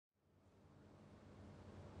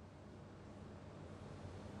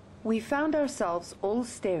We found ourselves all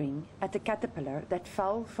staring at the caterpillar that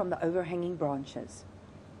fell from the overhanging branches.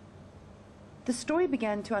 The story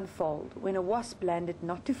began to unfold when a wasp landed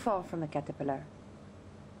not too far from the caterpillar.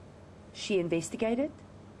 She investigated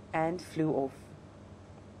and flew off.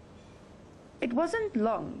 It wasn't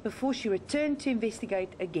long before she returned to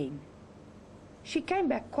investigate again. She came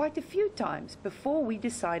back quite a few times before we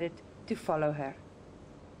decided to follow her.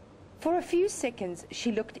 For a few seconds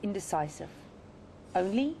she looked indecisive,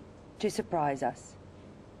 only to surprise us.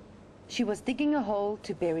 She was digging a hole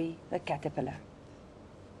to bury the caterpillar.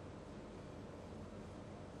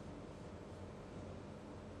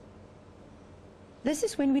 This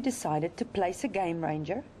is when we decided to place a game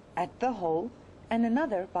ranger at the hole and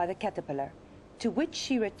another by the caterpillar, to which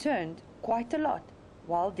she returned quite a lot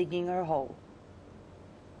while digging her hole.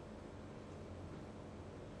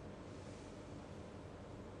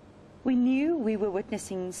 We knew we were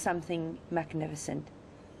witnessing something magnificent,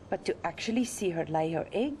 but to actually see her lay her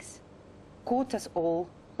eggs caught us all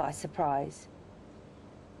by surprise.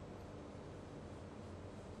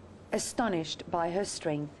 Astonished by her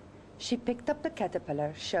strength, she picked up the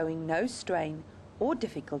caterpillar, showing no strain or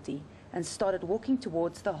difficulty, and started walking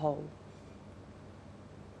towards the hole.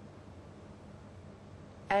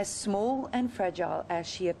 As small and fragile as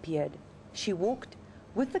she appeared, she walked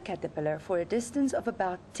with the caterpillar for a distance of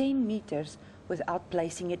about 10 meters without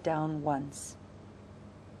placing it down once.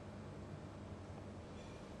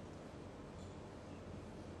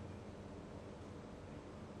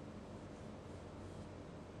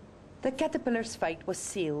 The caterpillar's fate was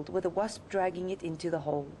sealed with the wasp dragging it into the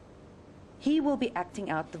hole. He will be acting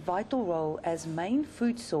out the vital role as main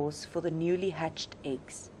food source for the newly hatched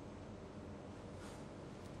eggs.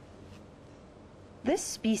 This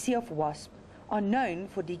species of wasp are known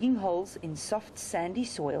for digging holes in soft sandy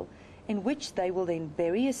soil in which they will then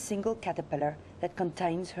bury a single caterpillar that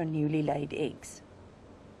contains her newly laid eggs.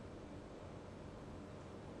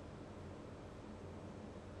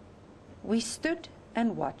 We stood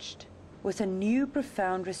and watched with a new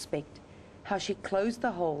profound respect how she closed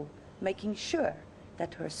the hole, making sure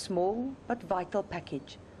that her small but vital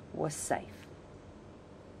package was safe.